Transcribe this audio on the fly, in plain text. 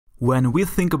When we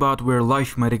think about where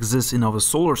life might exist in our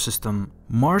solar system,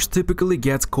 Mars typically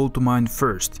gets called to mind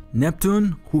first.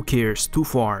 Neptune, who cares, too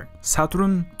far.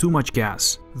 Saturn, too much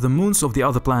gas. The moons of the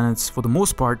other planets, for the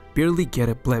most part, barely get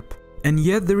a blip. And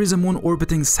yet there is a moon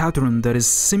orbiting Saturn that is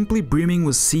simply brimming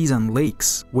with seas and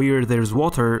lakes. Where there's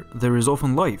water, there is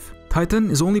often life. Titan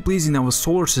is only place in our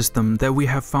solar system that we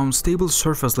have found stable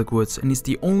surface liquids, and is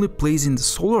the only place in the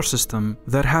solar system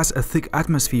that has a thick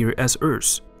atmosphere as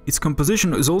Earth. Its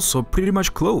composition is also pretty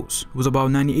much close, with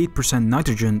about 98%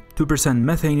 nitrogen, 2%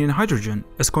 methane and hydrogen,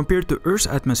 as compared to Earth's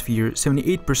atmosphere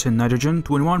 78% nitrogen,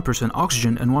 21%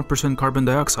 oxygen and 1% carbon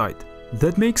dioxide.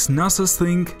 That makes NASA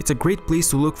think it's a great place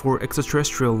to look for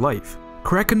extraterrestrial life.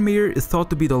 Kraken Mare is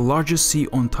thought to be the largest sea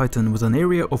on Titan with an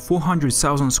area of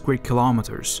 400,000 square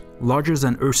kilometers, larger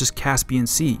than Earth's Caspian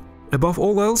Sea. Above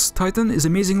all else, Titan is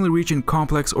amazingly rich in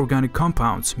complex organic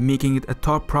compounds, making it a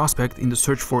top prospect in the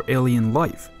search for alien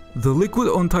life. The liquid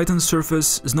on Titan's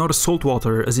surface is not a salt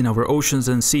water as in our oceans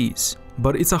and seas,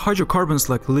 but it's a hydrocarbons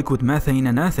like liquid methane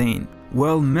and ethane.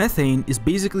 Well, methane is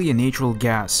basically a natural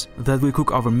gas that we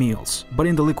cook our meals, but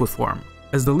in the liquid form.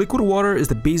 As the liquid water is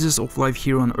the basis of life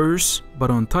here on Earth, but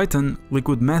on Titan,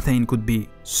 liquid methane could be.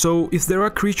 So if there are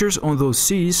creatures on those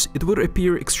seas, it would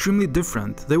appear extremely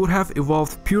different. They would have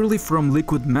evolved purely from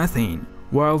liquid methane.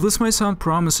 While this might sound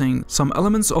promising, some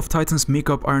elements of Titan's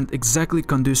makeup aren't exactly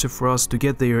conducive for us to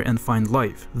get there and find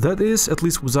life. That is, at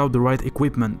least without the right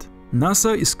equipment.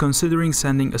 NASA is considering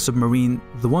sending a submarine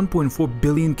the 1.4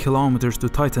 billion kilometers to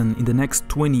Titan in the next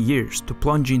 20 years to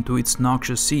plunge into its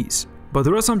noxious seas. But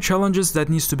there are some challenges that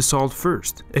needs to be solved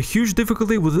first. A huge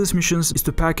difficulty with these missions is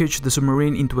to package the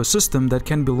submarine into a system that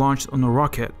can be launched on a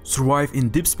rocket, survive in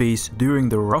deep space during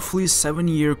the roughly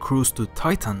 7-year cruise to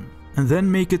Titan, and then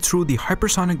make it through the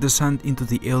hypersonic descent into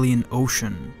the alien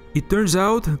ocean. It turns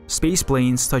out, space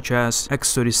planes such as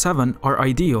X-37 are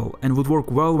ideal and would work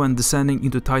well when descending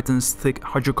into Titan's thick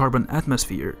hydrocarbon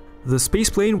atmosphere. The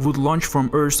spaceplane would launch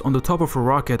from Earth on the top of a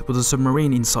rocket with a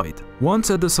submarine inside. Once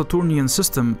at the Saturnian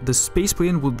system, the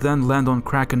spaceplane would then land on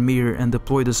Kraken Mare and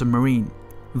deploy the submarine.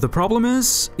 The problem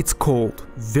is, it's cold.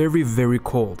 Very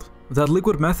cold. That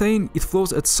liquid methane, it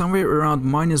flows at somewhere around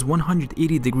minus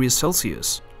 180 degrees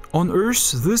Celsius. On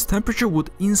Earth, this temperature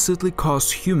would instantly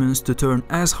cause humans to turn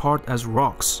as hard as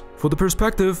rocks. For the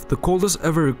perspective, the coldest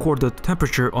ever recorded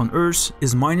temperature on Earth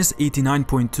is minus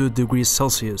 89.2 degrees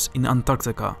Celsius in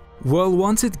Antarctica. Well,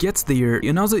 once it gets there,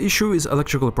 another issue is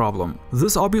electrical problem.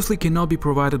 This obviously cannot be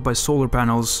provided by solar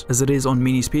panels as it is on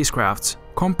many spacecrafts.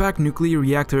 Compact nuclear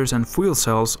reactors and fuel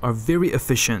cells are very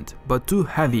efficient, but too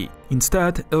heavy.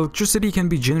 Instead, electricity can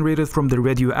be generated from the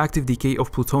radioactive decay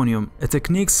of plutonium, a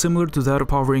technique similar to that of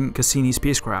powering Cassini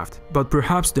spacecraft. But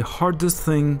perhaps the hardest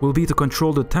thing will be to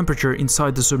control the temperature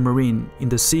inside the submarine, in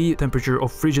the sea temperature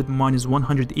of frigid minus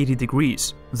 180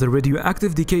 degrees. The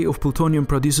radioactive decay of plutonium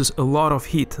produces a lot of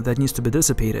heat that needs to be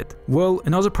dissipated. Well,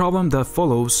 another problem that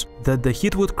follows, that the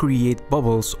heat would create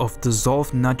bubbles of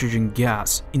dissolved nitrogen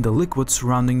gas in the liquid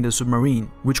surrounding the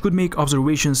submarine, which could make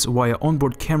observations via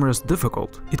onboard cameras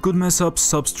difficult. It could mess up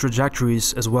sub's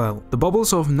trajectories as well. The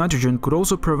bubbles of nitrogen could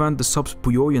also prevent the sub's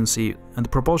buoyancy and the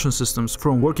propulsion systems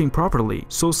from working properly,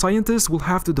 so scientists will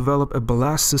have to develop a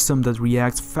ballast system that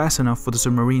reacts fast enough for the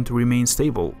submarine to remain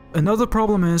stable. Another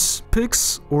problem is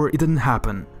pics or it didn't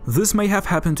happen. This may have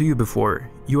happened to you before.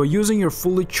 You are using your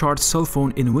fully charged cell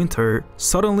phone in winter,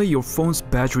 suddenly your phone's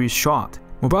battery is shot.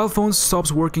 Mobile phone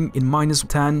stops working in minus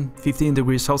 10-15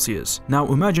 degrees Celsius. Now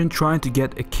imagine trying to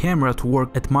get a camera to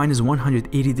work at minus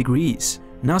 180 degrees.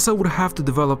 NASA would have to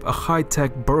develop a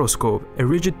high-tech borescope, a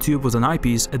rigid tube with an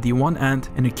eyepiece at the one end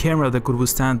and a camera that could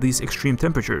withstand these extreme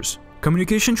temperatures.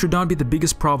 Communication should not be the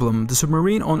biggest problem. The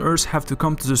submarine on Earth have to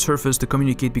come to the surface to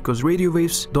communicate because radio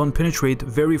waves don't penetrate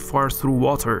very far through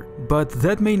water. But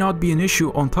that may not be an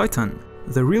issue on Titan.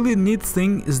 The really neat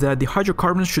thing is that the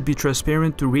hydrocarbons should be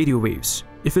transparent to radio waves.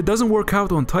 If it doesn't work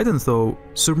out on Titan though,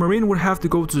 submarine would have to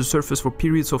go to the surface for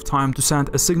periods of time to send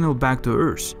a signal back to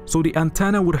Earth, so the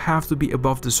antenna would have to be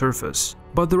above the surface.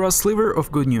 But there are a sliver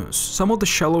of good news. Some of the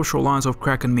shallow shorelines of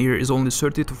Kraken Mare is only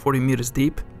 30 to 40 meters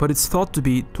deep, but it's thought to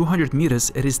be 200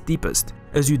 meters at its deepest.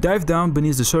 As you dive down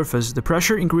beneath the surface, the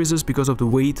pressure increases because of the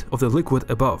weight of the liquid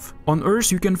above. On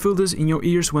Earth, you can feel this in your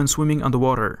ears when swimming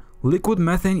underwater. Liquid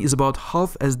methane is about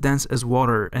half as dense as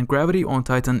water, and gravity on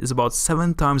Titan is about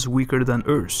 7 times weaker than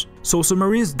Earth. So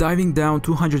submarines diving down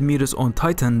 200 meters on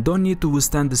Titan don't need to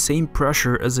withstand the same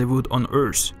pressure as they would on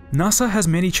Earth. NASA has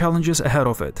many challenges ahead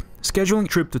of it. Scheduling a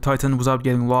trip to Titan without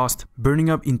getting lost, burning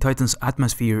up in Titan's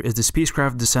atmosphere as the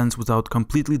spacecraft descends without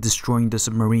completely destroying the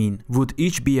submarine would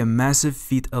each be a massive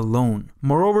feat alone.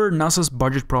 Moreover, NASA's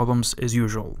budget problems as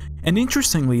usual. And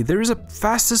interestingly, there is a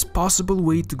fastest possible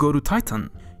way to go to Titan.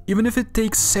 Even if it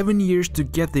takes 7 years to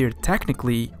get there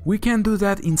technically, we can do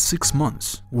that in 6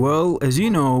 months. Well, as you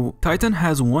know, Titan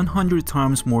has 100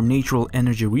 times more natural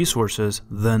energy resources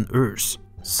than Earth.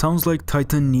 Sounds like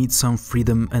Titan needs some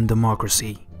freedom and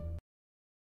democracy.